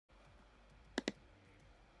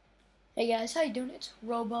Hey guys, how you doing? It's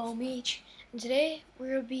Robo Meech, and today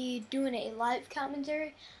we're gonna be doing a live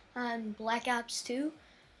commentary on Black Ops 2.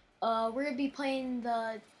 We're gonna be playing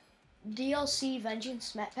the DLC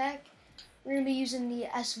Vengeance map pack. We're gonna be using the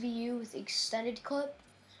SVU with the extended clip.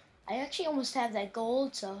 I actually almost have that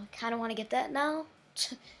gold, so I kind of want to get that now.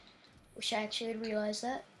 Wish I actually had realized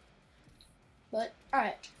that. But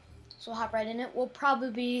alright, so we'll hop right in it. We'll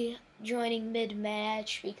probably be joining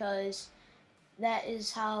mid-match because that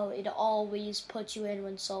is how it always puts you in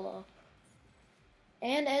when solo.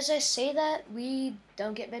 And as I say that, we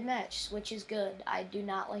don't get mid-match, which is good. I do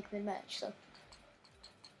not like mid-match, so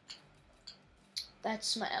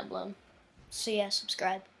that's my emblem. So yeah,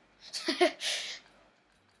 subscribe.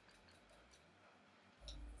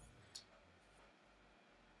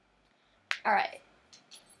 Alright.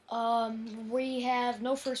 We have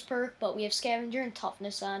no first perk, but we have Scavenger and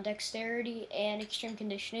Toughness on, Dexterity and Extreme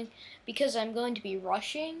Conditioning, because I'm going to be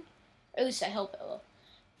rushing, or at least I hope it will.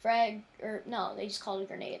 Frag, or no, they just called it a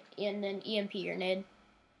grenade, and then EMP grenade.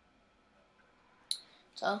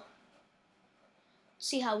 So,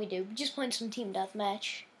 see how we do. We're just playing some team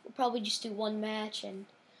deathmatch. We'll probably just do one match and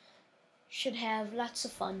should have lots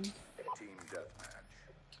of fun. Team deathmatch.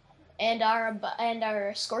 And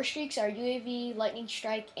our score streaks are UAV, Lightning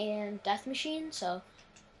Strike, and Death Machine. So,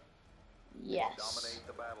 yes. Dominate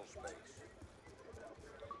the battle space.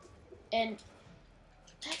 And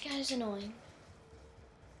that guy's annoying.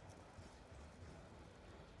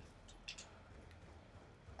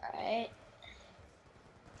 Alright.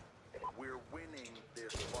 We're winning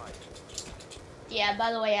this fight. Yeah,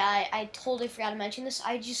 by the way, I totally forgot to mention this.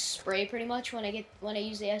 I just spray pretty much when I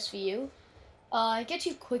use the SVU. It gets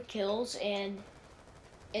you quick kills and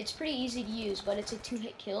it's pretty easy to use, but it's a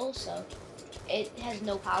 2-hit kill, so it has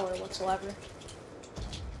no power whatsoever.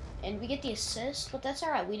 And we get the assist, but that's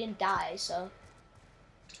alright, we didn't die, so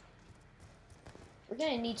we're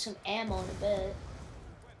gonna need some ammo in a bit.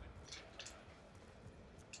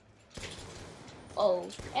 Oh,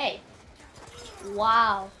 hey.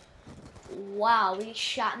 Wow. Wow, we get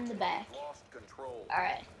shot in the back. Lost control.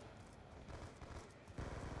 Alright.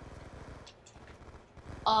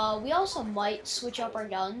 We also might switch up our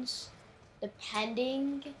guns,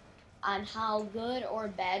 depending on how good or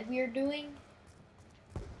bad we are doing.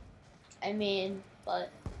 I mean,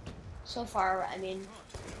 but so far, I mean,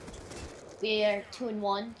 we are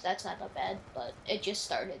 2-1. That's not that bad, but it just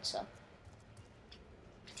started, so.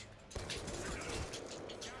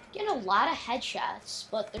 Getting a lot of headshots,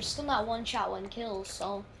 but there's still not one shot, one kill,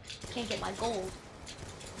 so can't get my gold.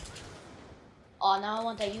 Oh, now I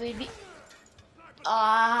want that UAV.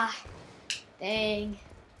 Ah, dang.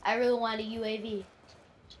 I really wanted a UAV.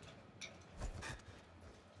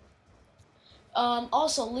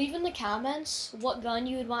 Also, leave in the comments what gun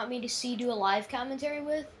you would want me to see do a live commentary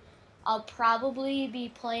with. I'll probably be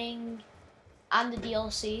playing on the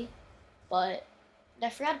DLC, but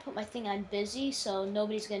I forgot to put my thing on busy, so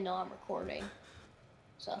nobody's gonna know I'm recording.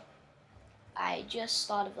 So, I just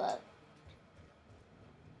thought of that.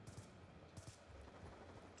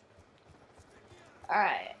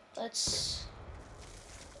 Alright, let's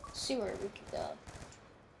see where we could go.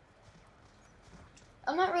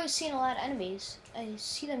 I'm not really seeing a lot of enemies. I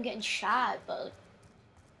see them getting shot, but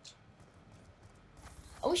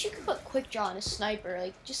I wish you could put quick draw on a sniper.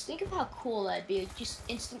 Like, just think of how cool that'd be. Like, just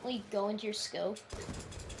instantly go into your scope.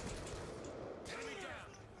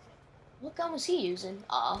 What gun was he using?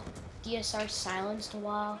 DSR silenced a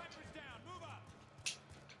while.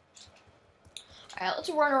 Alright, let's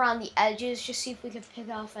run around the edges, just see if we can pick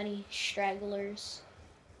off any stragglers.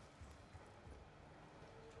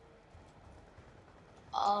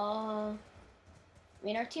 I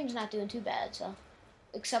mean, our team's not doing too bad, so.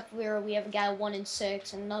 Except we have a guy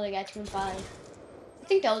 1-6 and another guy 2-5. I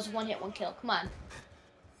think that was one hit, one kill. Come on.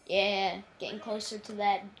 Yeah, getting closer to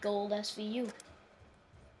that gold SVU.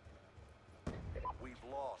 We've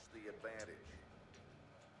lost the advantage.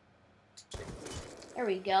 There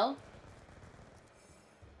we go.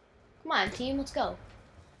 Come on, team, let's go.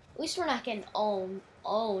 At least we're not getting owned,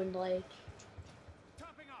 like.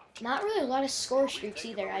 Not really a lot of score streaks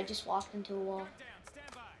either. I just walked into a wall.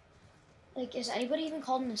 Like, is anybody even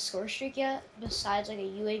called in a score streak yet? Besides, like, a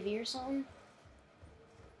UAV or something?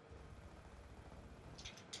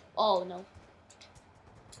 Oh, no.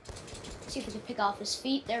 Let's see if we can pick off his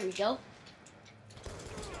feet. There we go.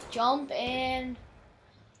 Jump, and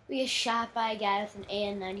we get shot by a guy with an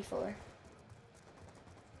AN-94.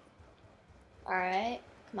 Alright.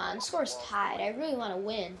 Come on, the score's tied. I really want to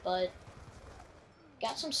win, but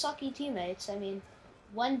got some sucky teammates. I mean,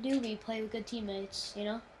 when do we play with good teammates, you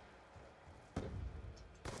know?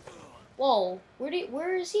 Whoa,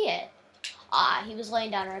 where is he at? Ah, he was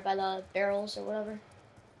laying down right by the barrels or whatever.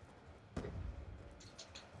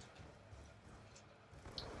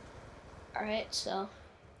 Alright, so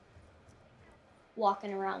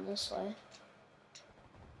walking around this way.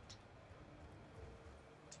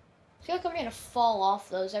 I feel like I'm gonna fall off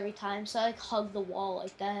those every time, so I like hug the wall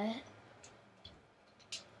like that.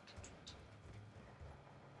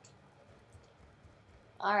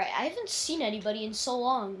 Alright, I haven't seen anybody in so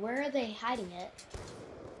long. Where are they hiding at?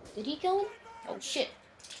 Did he kill him? Oh shit.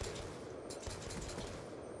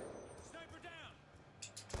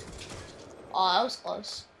 Oh, that was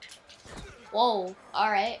close. Whoa.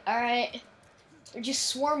 Alright, alright. They're just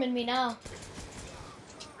swarming me now.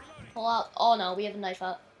 Pull out. Oh no, we have a knife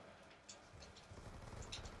out.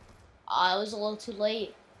 Ah, it was a little too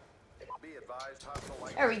late.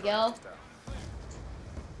 There we go.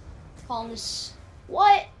 Calling this.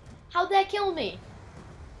 What? How'd that kill me?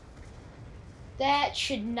 That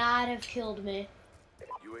should not have killed me.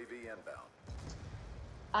 UAV inbound.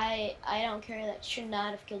 I don't care. That should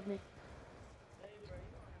not have killed me.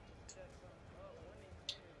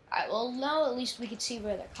 Alright, well now at least we can see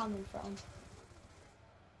where they're coming from.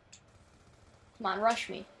 Come on, rush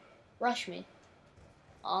me. Rush me.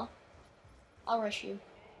 I'll rush you.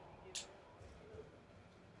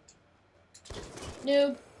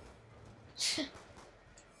 Noob.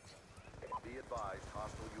 Be advised,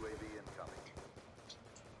 hostile UAV incoming.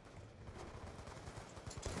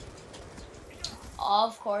 Oh,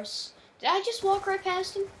 of course. Did I just walk right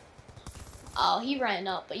past him? Oh, he ran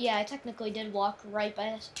up, but yeah, I technically did walk right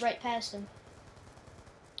past him.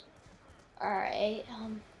 Alright,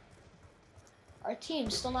 our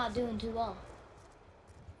team's still not doing too well.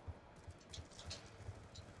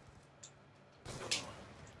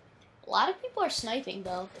 A lot of people are sniping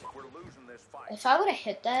though. We're losing this fight. If I would have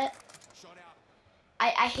hit that,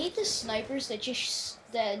 I hate the snipers that just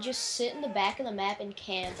sit in the back of the map and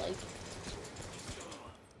camp. Like,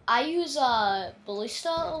 I use ballista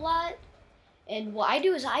a lot, and what I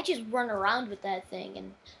do is I just run around with that thing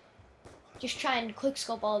and just try and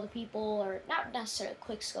quickscope all the people, or not necessarily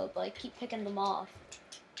quickscope, but like keep picking them off.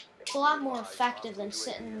 It's a lot more effective than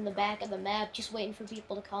sitting in the back of the map just waiting for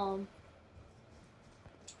people to come.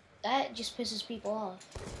 That just pisses people off.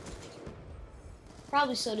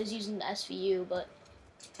 Probably so does using the SVU, but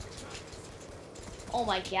oh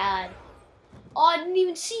my god. Oh, I didn't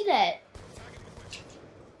even see that.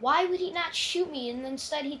 Why would he not shoot me and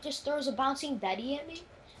instead he just throws a bouncing Betty at me?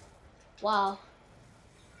 Wow.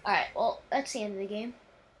 Alright, well, that's the end of the game.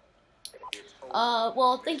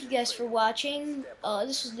 Well, thank you guys for watching.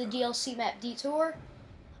 This was the DLC map Detour.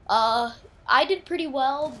 I did pretty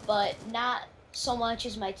well, but not so much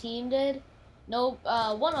as my team did. No,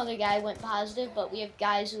 one other guy went positive, but we have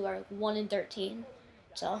guys who are 1 in 13.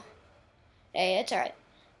 So, hey, it's alright.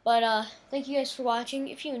 But, thank you guys for watching.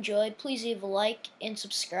 If you enjoyed, please leave a like and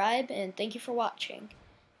subscribe, and thank you for watching.